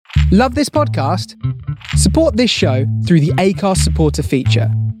Love this podcast? Support this show through the Acast supporter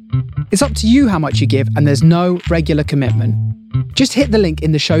feature. It's up to you how much you give, and there's no regular commitment. Just hit the link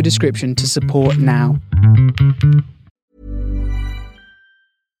in the show description to support now.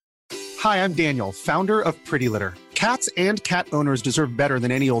 Hi, I'm Daniel, founder of Pretty Litter. Cats and cat owners deserve better than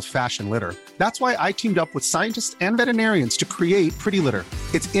any old-fashioned litter. That's why I teamed up with scientists and veterinarians to create Pretty Litter.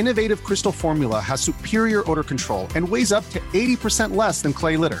 Its innovative crystal formula has superior odor control and weighs up to 80% less than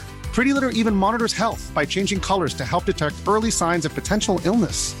clay litter. Pretty Litter even monitors health by changing colors to help detect early signs of potential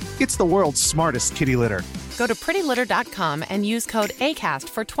illness. It's the world's smartest kitty litter. Go to prettylitter.com and use code ACAST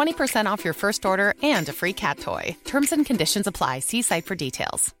for 20% off your first order and a free cat toy. Terms and conditions apply. See site for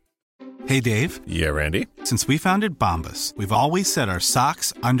details. Hey, Dave. Yeah, Randy. Since we founded Bombas, we've always said our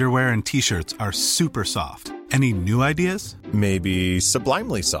socks, underwear, and T-shirts are super soft. Any new ideas? Maybe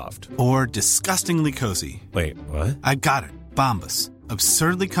sublimely soft. Or disgustingly cozy. Wait, what? I got it. Bombas.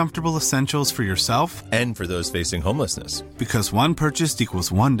 Absurdly comfortable essentials for yourself and for those facing homelessness. Because one purchased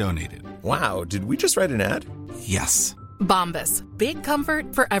equals one donated. Wow, did we just write an ad? Yes. Bombas. Big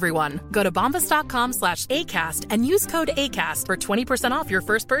comfort for everyone. Go to bombas.com/ACAST and use code ACAST for 20% off your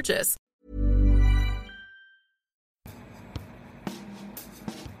first purchase.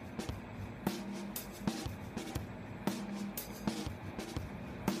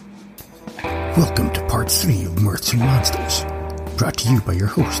 Welcome to part 3 of Mirths and Monsters, brought to you by your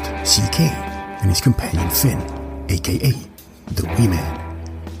host, CK, and his companion Finn, aka The Wee Man.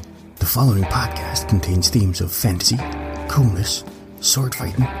 The following podcast contains themes of fantasy, coolness, sword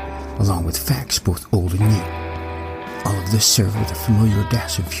fighting, along with facts both old and new. All of this served with a familiar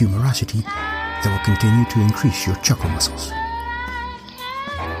dash of humorosity that will continue to increase your chuckle muscles.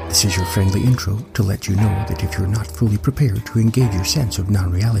 This is your friendly intro to let you know that if you're not fully prepared to engage your sense of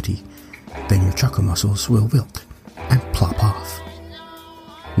non-reality, then your chuckle muscles will wilt and plop off.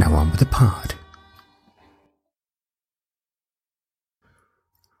 Now on with the pod.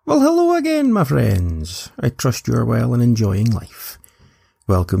 Well, hello again, my friends. I trust you are well and enjoying life.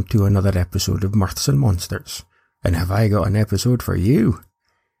 Welcome to another episode of Mirths and Monsters. And have I got an episode for you?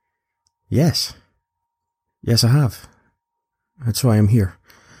 Yes. Yes, I have. That's why I'm here.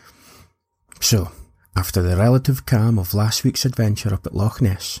 So, after the relative calm of last week's adventure up at Loch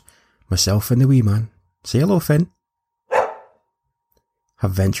Ness, myself and the Wee Man, say hello, Finn,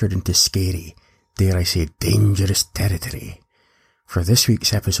 have ventured into scary, dare I say dangerous territory. For this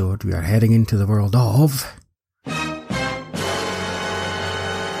week's episode, we are heading into the world of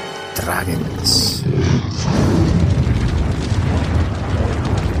dragons.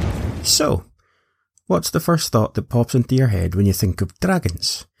 So, what's the first thought that pops into your head when you think of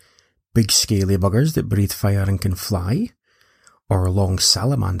dragons? Big scaly buggers that breathe fire and can fly? Or long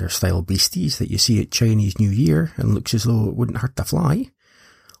salamander-style beasties that you see at Chinese New Year and looks as though it wouldn't hurt to fly?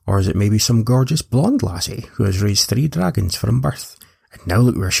 Or is it maybe some gorgeous blonde lassie who has raised 3 dragons from birth, and now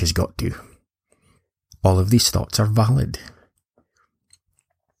look where she's got to? All of these thoughts are valid.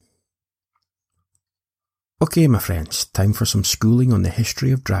 Okay, my friends, time for some schooling on the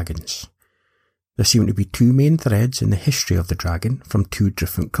history of dragons. There seem to be 2 main threads in the history of the dragon from 2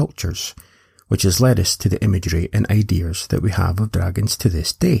 different cultures, which has led us to the imagery and ideas that we have of dragons to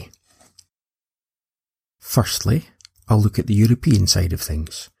this day. Firstly, I'll look at the European side of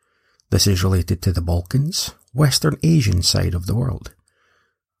things. This is related to the Balkans, Western Asian side of the world.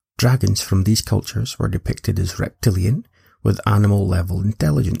 Dragons from these cultures were depicted as reptilian, with animal-level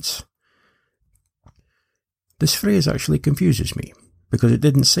intelligence. This phrase actually confuses me, because it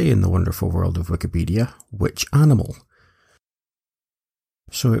didn't say in the wonderful world of Wikipedia which animal.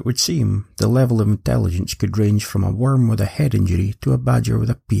 So it would seem the level of intelligence could range from a worm with a head injury to a badger with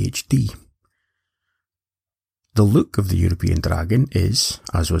a PhD. The look of the European dragon is,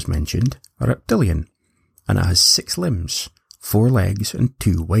 as was mentioned, reptilian, and it has 6 limbs, 4 legs and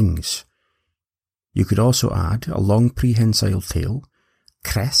 2 wings. You could also add a long prehensile tail,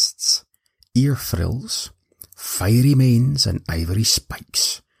 crests, ear frills, fiery manes and ivory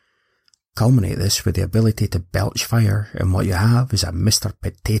spikes. Culminate this with the ability to belch fire, and what you have is a Mr.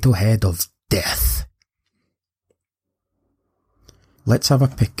 Potato Head of death. Let's have a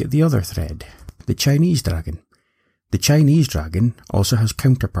pick at the other thread, the Chinese dragon. The Chinese dragon also has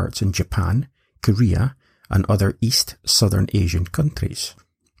counterparts in Japan, Korea, and other East Southern Asian countries.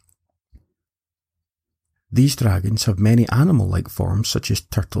 These dragons have many animal-like forms such as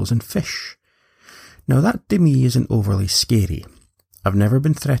turtles and fish. Now that to me isn't overly scary. I've never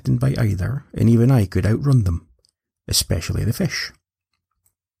been threatened by either, and even I could outrun them, especially the fish.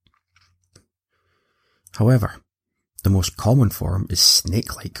 However, the most common form is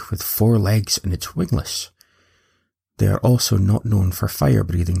snake-like with 4 legs and it's wingless. They are also not known for fire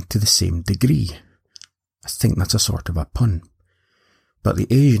breathing to the same degree. I think that's a sort of a pun. But the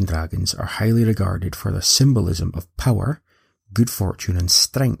Asian dragons are highly regarded for their symbolism of power, good fortune and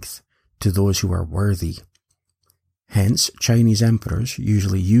strength to those who are worthy. Hence, Chinese emperors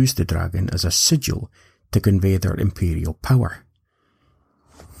usually use the dragon as a sigil to convey their imperial power.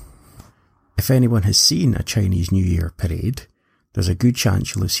 If anyone has seen a Chinese New Year parade, there's a good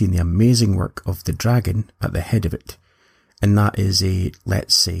chance you'll have seen the amazing work of the dragon at the head of it, and that is a,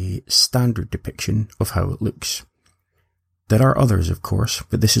 let's say, standard depiction of how it looks. There are others, of course,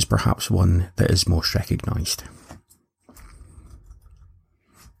 but this is perhaps one that is most recognised.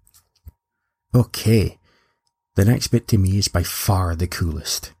 Okay, the next bit to me is by far the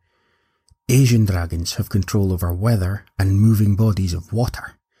coolest. Asian dragons have control over weather and moving bodies of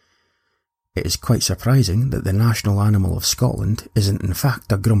water. It is quite surprising that the national animal of Scotland isn't in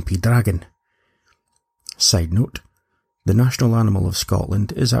fact a grumpy dragon. Side note, the national animal of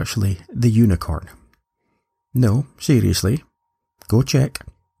Scotland is actually the unicorn. No, seriously, go check.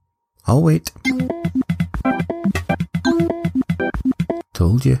 I'll wait.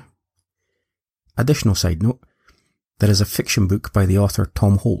 Told you. Additional side note, there is a fiction book by the author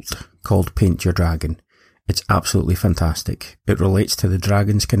Tom Holt called Paint Your Dragon. It's absolutely fantastic. It relates to the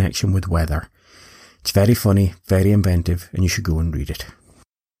dragon's connection with weather. It's very funny, very inventive, and you should go and read it.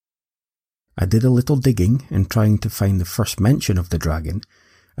 I did a little digging in trying to find the first mention of the dragon,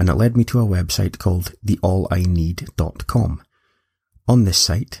 and it led me to a website called theallineed.com. On this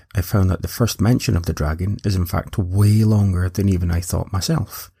site, I found that the first mention of the dragon is in fact way longer than even I thought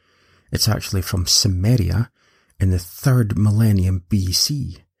myself. It's actually from Cimmeria in the 3rd millennium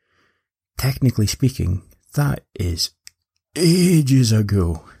BC. Technically speaking, that is ages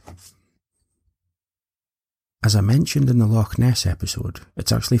ago. As I mentioned in the Loch Ness episode,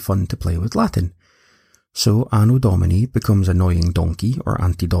 it's actually fun to play with Latin. So Anno Domini becomes Annoying Donkey or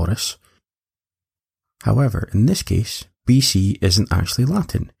Antidorus. However, in this case, BC isn't actually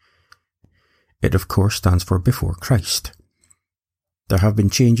Latin. It of course stands for before Christ. There have been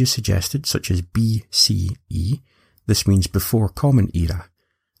changes suggested such as BCE. This means before Common Era.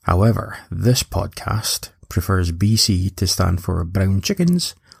 However, this podcast prefers BC to stand for brown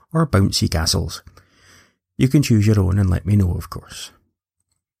chickens or bouncy castles. You can choose your own and let me know, of course.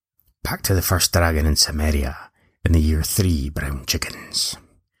 Back to the first dragon in Cimmeria in the year 3 brown chickens.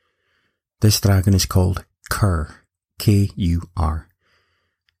 This dragon is called Kur, K-U-R.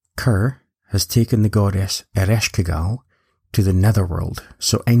 Kur has taken the goddess Ereshkigal to the netherworld,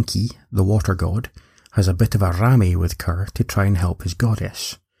 so Enki, the water god, has a bit of a rammy with Kur to try and help his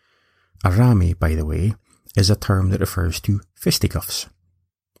goddess. A rammy, by the way, is a term that refers to fisticuffs.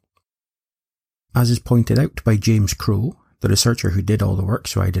 As is pointed out by James Crow, the researcher who did all the work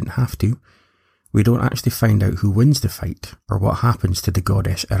so I didn't have to, we don't actually find out who wins the fight or what happens to the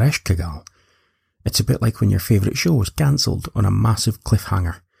goddess Ereshkigal. It's a bit like when your favourite show is cancelled on a massive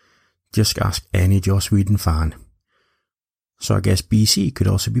cliffhanger. Just ask any Joss Whedon fan. So I guess BC could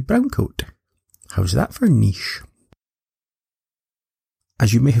also be Browncoat. How's that for niche?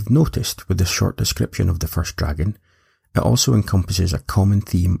 As you may have noticed with this short description of the first dragon, it also encompasses a common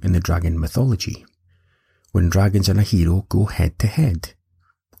theme in the dragon mythology. When dragons and a hero go head to head,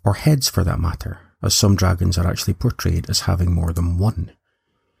 or heads for that matter, as some dragons are actually portrayed as having more than one.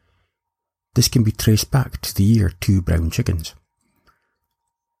 This can be traced back to the year 2 brown chickens.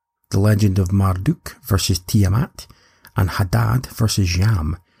 The legend of Marduk versus Tiamat and Hadad versus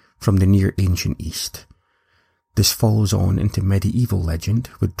Yam from the Near Ancient East. This follows on into medieval legend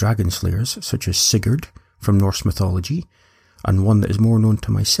with dragon slayers such as Sigurd from Norse mythology, and one that is more known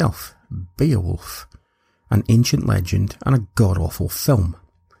to myself, Beowulf, an ancient legend and a god-awful film.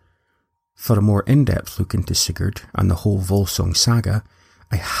 For a more in-depth look into Sigurd and the whole Volsung saga,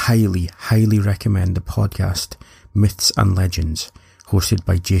 I highly recommend the podcast Myths and Legends, hosted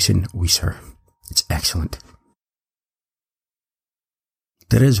by Jason Weiser. It's excellent.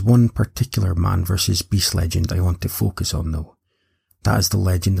 There is one particular man versus beast legend I want to focus on though. That is the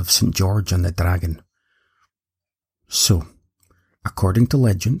legend of St. George and the Dragon. So, according to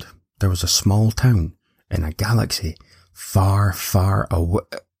legend, there was a small town in a galaxy far, far away.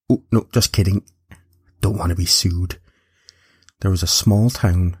 Oh, no, just kidding. Don't want to be sued. There was a small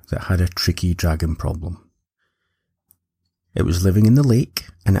town that had a tricky dragon problem. It was living in the lake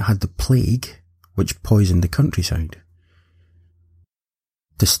and it had the plague, which poisoned the countryside.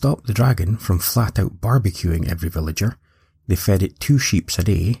 To stop the dragon from flat out barbecuing every villager, they fed it 2 sheeps a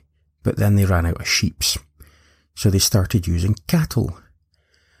day, but then they ran out of sheeps. So they started using cattle.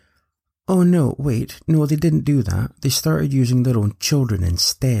 Oh no, wait, no, they didn't do that. They started using their own children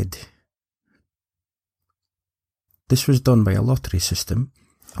instead. This was done by a lottery system,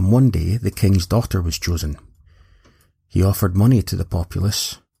 and one day the king's daughter was chosen. He offered money to the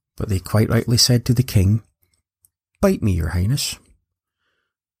populace, but they quite rightly said to the king, "Bite me, your highness."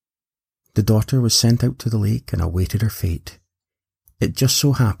 The daughter was sent out to the lake and awaited her fate. It just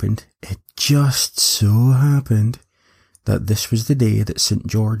so happened that this was the day that St.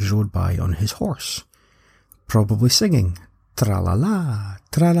 George rode by on his horse, probably singing, "Tra-la-la,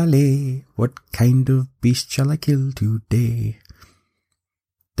 tra-la-lay, what kind of beast shall I kill today?"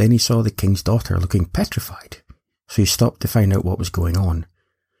 Then he saw the king's daughter looking petrified, so he stopped to find out what was going on.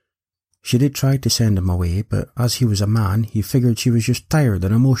 She did try to send him away, but as he was a man, he figured she was just tired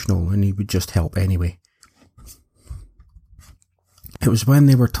and emotional and he would just help anyway. It was when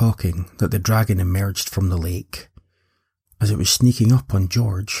they were talking that the dragon emerged from the lake. As it was sneaking up on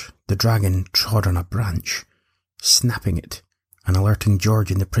George, the dragon trod on a branch, snapping it and alerting George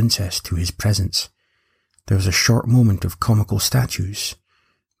and the princess to his presence. There was a short moment of comical statues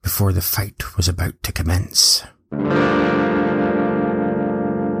before the fight was about to commence.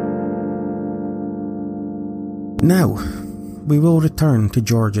 Now, we will return to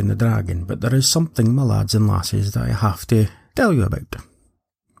George and the dragon, but there is something, my lads and lasses, that I have to tell you about.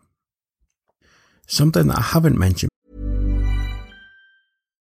 Something that I haven't mentioned.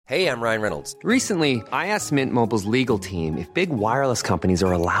 Hey, I'm Ryan Reynolds. Recently, I asked Mint Mobile's legal team if big wireless companies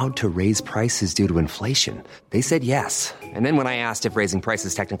are allowed to raise prices due to inflation. They said yes. And then when I asked if raising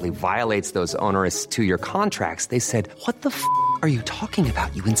prices technically violates those onerous 2-year contracts, they said, "What the f*** are you talking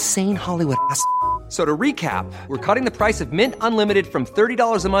about, you insane Hollywood ass?" So to recap, we're cutting the price of Mint Unlimited from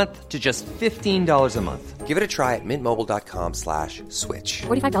 $30 a month to just $15 a month. Give it a try at mintmobile.com/switch.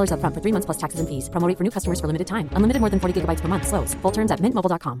 $45 up front for 3 months plus taxes and fees. Promo rate for new customers for limited time. Unlimited more than 40 gigabytes per month. Slows full terms at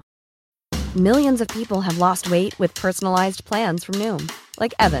mintmobile.com. Millions of people have lost weight with personalized plans from Noom.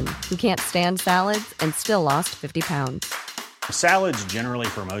 Like Evan, who can't stand salads and still lost 50 pounds. Salads generally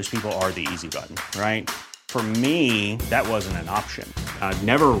for most people are the easy button, right? For me, that wasn't an option. I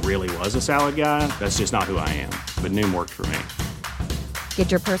never really was a salad guy. That's just not who I am. But Noom worked for me.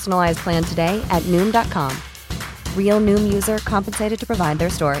 Get your personalized plan today at Noom.com. Real Noom user compensated to provide their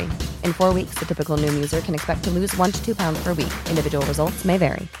story. In 4 weeks, the typical Noom user can expect to lose 1 to 2 pounds per week. Individual results may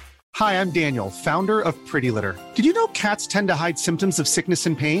vary. Hi, I'm Daniel, founder of Pretty Litter. Did you know cats tend to hide symptoms of sickness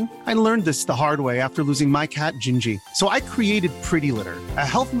and pain? I learned this the hard way after losing my cat, Gingy. So I created Pretty Litter, a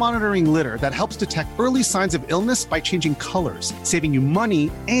health monitoring litter that helps detect early signs of illness by changing colors, saving you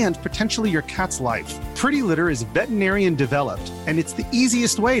money and potentially your cat's life. Pretty Litter is veterinarian developed, and it's the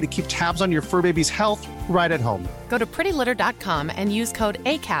easiest way to keep tabs on your fur baby's health right at home. Go to prettylitter.com and use code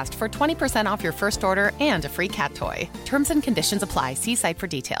ACAST for 20% off your first order and a free cat toy. Terms and conditions apply. See site for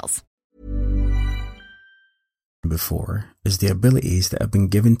details. Before is the abilities that have been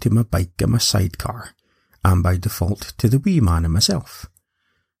given to my bike and my sidecar, and by default to the wee man and myself.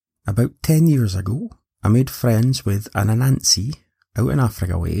 About 10 years ago, I made friends with an Anansi out in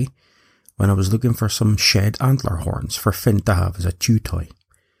Africa way when I was looking for some shed antler horns for Finn to have as a chew toy.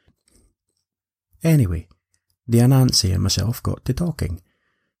 Anyway, the Anansi and myself got to talking.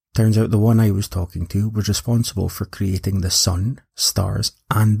 Turns out the one I was talking to was responsible for creating the sun, stars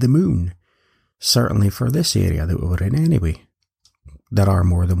and the moon. Certainly for this area that we were in anyway. There are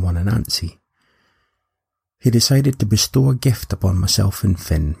more than one Anansi. He decided to bestow a gift upon myself and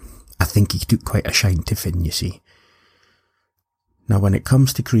Finn. I think he took quite a shine to Finn, you see. Now when it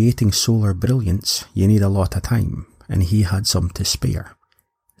comes to creating solar brilliance, you need a lot of time, and he had some to spare.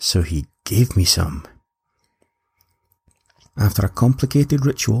 So he gave me some. After a complicated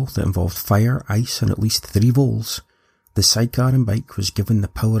ritual that involved fire, ice and at least 3 voles, the sidecar and bike was given the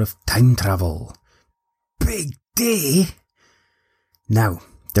power of time travel. Big day! Now,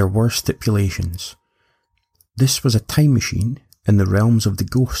 there were stipulations. This was a time machine in the realms of the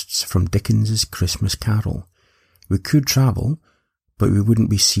ghosts from Dickens's Christmas Carol. We could travel, but we wouldn't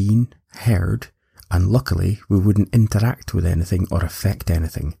be seen, heard, and luckily we wouldn't interact with anything or affect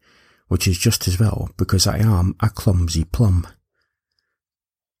anything, which is just as well because I am a clumsy plum.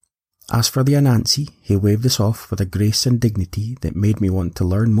 As for the Anansi, he waved us off with a grace and dignity that made me want to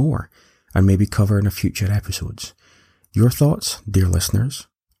learn more and maybe cover in a future episodes. Your thoughts, dear listeners,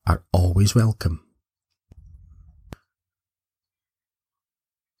 are always welcome.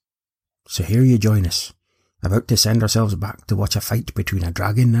 So here you join us, about to send ourselves back to watch a fight between a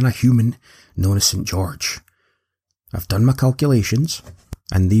dragon and a human known as St. George. I've done my calculations,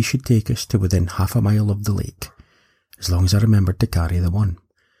 and these should take us to within half a mile of the lake, as long as I remember to carry the one.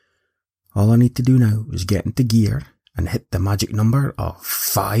 All I need to do now is get into gear and hit the magic number of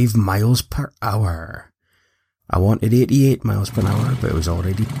 5 miles per hour. I wanted 88 miles per hour, but it was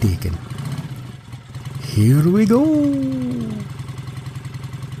already taken. here we go.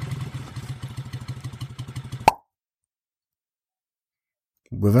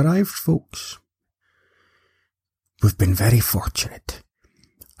 We've arrived, folks. We've been very fortunate,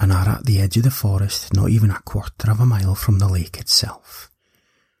 and are at the edge of the forest, not even a quarter of a mile from the lake itself.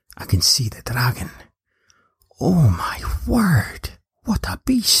 I can see the dragon. Oh my word, what a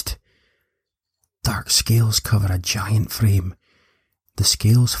beast! Dark scales cover a giant frame. The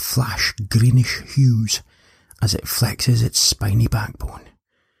scales flash greenish hues as it flexes its spiny backbone.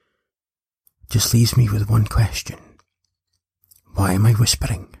 Just leaves me with one question. Why am I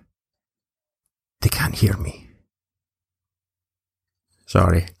whispering? They can't hear me.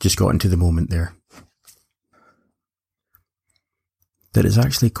 Sorry, just got into the moment there. There is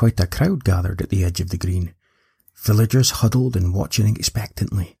actually quite a crowd gathered at the edge of the green. Villagers huddled and watching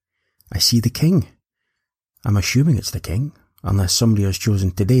expectantly. I see the king. I'm assuming it's the king, unless somebody has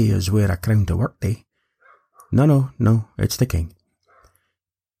chosen today as wear a crown to work day. No, it's the king.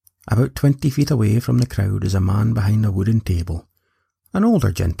 About 20 feet away from the crowd is a man behind a wooden table. An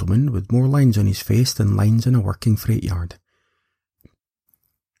older gentleman with more lines on his face than lines in a working freight yard.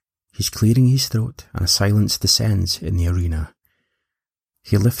 He's clearing his throat and a silence descends in the arena.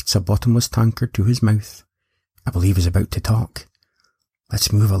 He lifts a bottomless tankard to his mouth. I believe he's about to talk.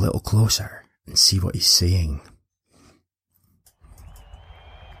 Let's move a little closer and see what he's saying.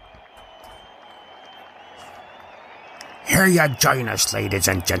 Here you join us, ladies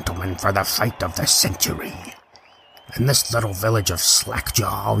and gentlemen, for the fight of the century. In this little village of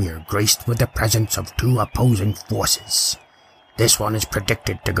Slackjaw, we are graced with the presence of two opposing forces. This one is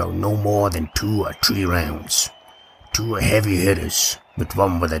predicted to go no more than 2 or 3 rounds. 2 heavy hitters, but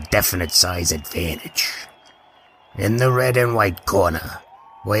one with a definite size advantage. In the red and white corner,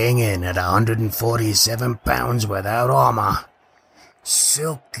 weighing in at 147 pounds without armor,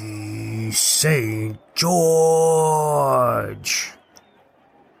 Silky St. George.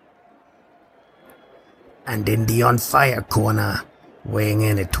 And in the on fire corner, weighing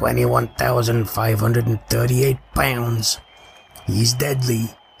in at 21,538 pounds, he's deadly,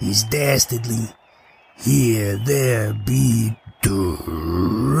 he's dastardly. Here there be dragon.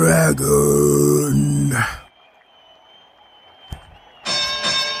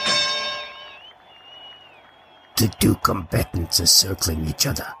 The two combatants are circling each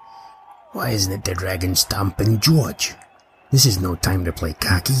other. Why isn't it the dragon stomping George? This is no time to play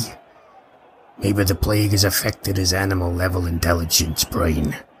cocky. Maybe the plague has affected his animal-level intelligence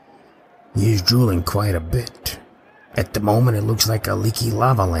brain. He is drooling quite a bit. At the moment, it looks like a leaky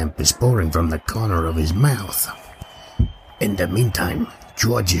lava lamp is pouring from the corner of his mouth. In the meantime,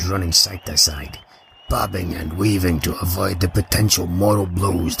 George is running side to side, bobbing and weaving to avoid the potential mortal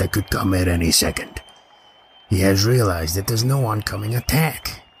blows that could come at any second. He has realized that there's no oncoming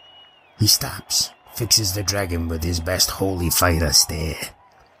attack. He stops, fixes the dragon with his best holy fighter stare.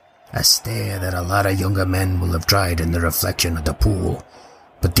 A stare that a lot of younger men will have tried in the reflection of the pool,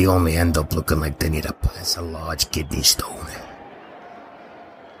 but they only end up looking like they need to pass a large kidney stone.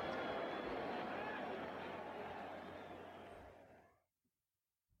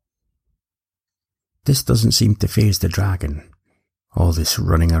 This doesn't seem to faze the dragon, all this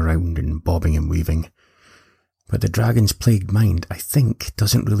running around and bobbing and weaving. But the dragon's plagued mind, I think,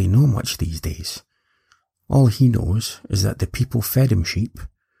 doesn't really know much these days. All he knows is that the people fed him sheep,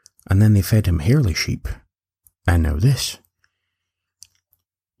 and then they fed him hairless sheep, and now this.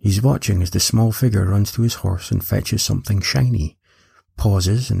 He's watching as the small figure runs to his horse and fetches something shiny,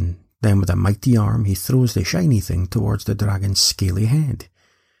 pauses, and then with a mighty arm he throws the shiny thing towards the dragon's scaly head.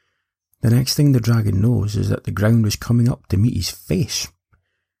 The next thing the dragon knows is that the ground was coming up to meet his face.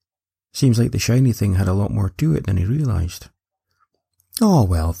 Seems like the shiny thing had a lot more to it than he realised. Oh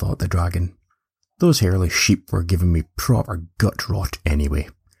well, thought the dragon. Those hairless sheep were giving me proper gut rot anyway.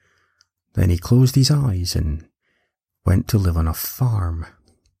 Then he closed his eyes and went to live on a farm.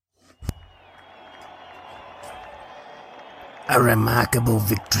 A remarkable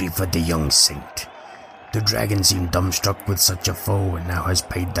victory for the young saint. The dragon seemed dumbstruck with such a foe and now has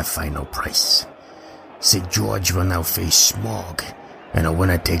paid the final price. St. George will now face Smaug in a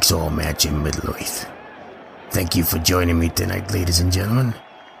winner-takes-all match in Middle-earth. Thank you for joining me tonight, ladies and gentlemen.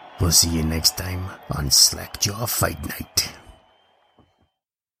 We'll see you next time on Slackjaw Fight Night.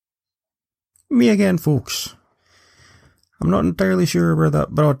 Me again, folks. I'm not entirely sure where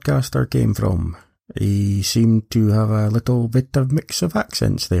that broadcaster came from. He seemed to have a little bit of mix of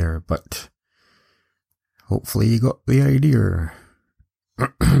accents there, but hopefully you got the idea.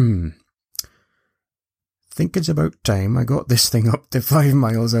 Think it's about time I got this thing up to 5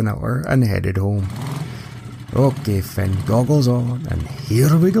 miles an hour and headed home. Okay, Finn, goggles on, and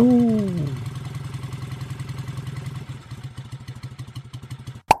here we go.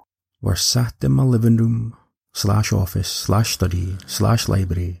 were sat in my living room / office / study /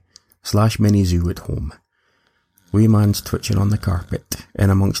 library / mini zoo at home. Wee man's twitching on the carpet, in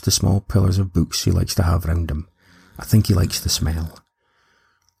amongst the small pillars of books he likes to have round him. I think he likes the smell.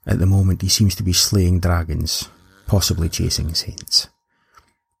 At the moment he seems to be slaying dragons, possibly chasing saints.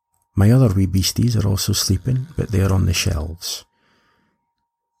 My other wee beasties are also sleeping, but they are on the shelves.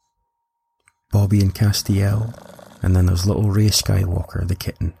 Bobby and Castiel, and then there's little Ray Skywalker, the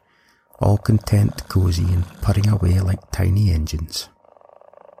kitten, all content, cosy, and purring away like tiny engines.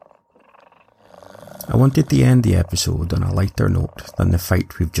 I wanted to end the episode on a lighter note than the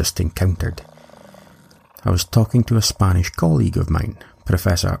fight we've just encountered. I was talking to a Spanish colleague of mine,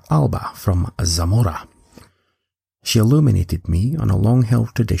 Professor Alba from Zamora. She illuminated me on a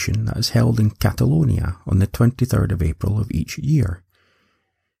long-held tradition that is held in Catalonia on the 23rd of April of each year,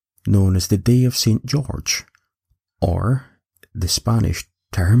 known as the Day of St. George, or the Spanish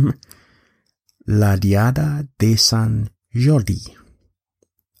term, La Diada de San Jordi.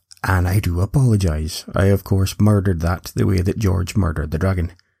 And I do apologise. I, of course, murdered that the way that George murdered the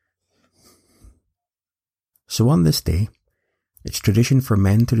dragon. So on this day, it's tradition for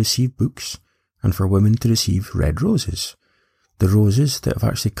men to receive books and for women to receive red roses, the roses that have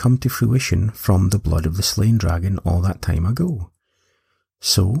actually come to fruition from the blood of the slain dragon all that time ago.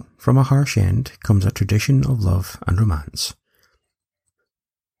 So, from a harsh end comes a tradition of love and romance.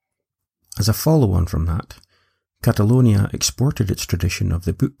 As a follow-on from that, Catalonia exported its tradition of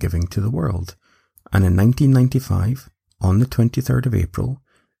the book giving to the world, and in 1995, on the 23rd of April,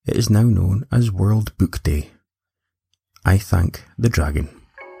 it is now known as World Book Day. I thank the dragon.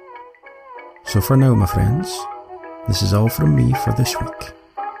 So for now, my friends, this is all from me for this week.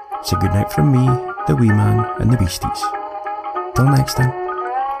 So good night from me, the wee man and the beasties. Till next time,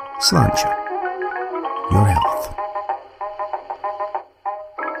 Sláinte, your health.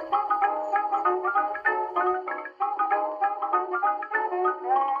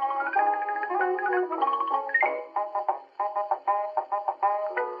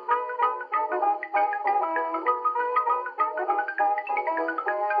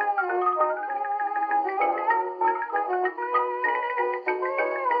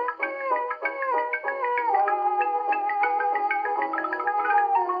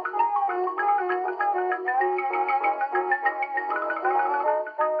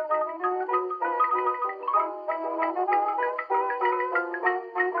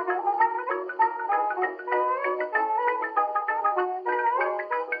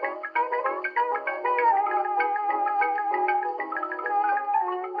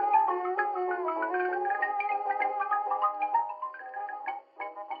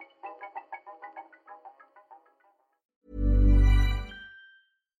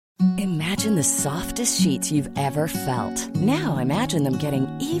 Imagine the softest sheets you've ever felt. Now imagine them getting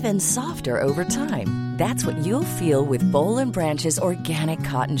even softer over time. That's what you'll feel with Boll & Branch's organic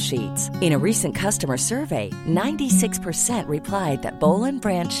cotton sheets. In a recent customer survey, 96% replied that Boll &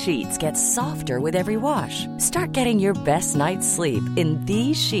 Branch sheets get softer with every wash. Start getting your best night's sleep in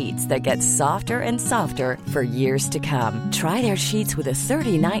these sheets that get softer and softer for years to come. Try their sheets with a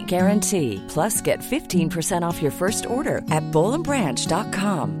 30-night guarantee. Plus, get 15% off your first order at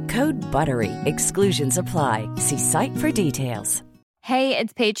bollandbranch.com. Code BUTTERY. Exclusions apply. See site for details. Hey,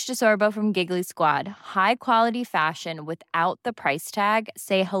 it's Paige DeSorbo from Giggly Squad. High quality fashion without the price tag.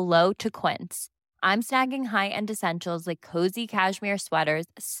 Say hello to Quince. I'm snagging high-end essentials like cozy cashmere sweaters,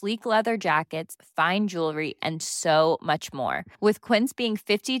 sleek leather jackets, fine jewelry, and so much more. With Quince being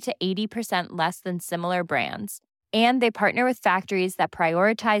 50 to 80% less than similar brands. And they partner with factories that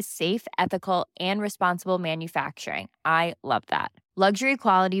prioritize safe, ethical, and responsible manufacturing. I love that. Luxury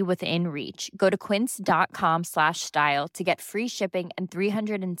quality within reach. Go to quince.com/style to get free shipping and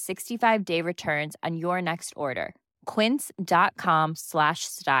 365-day returns on your next order.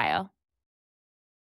 Quince.com/style.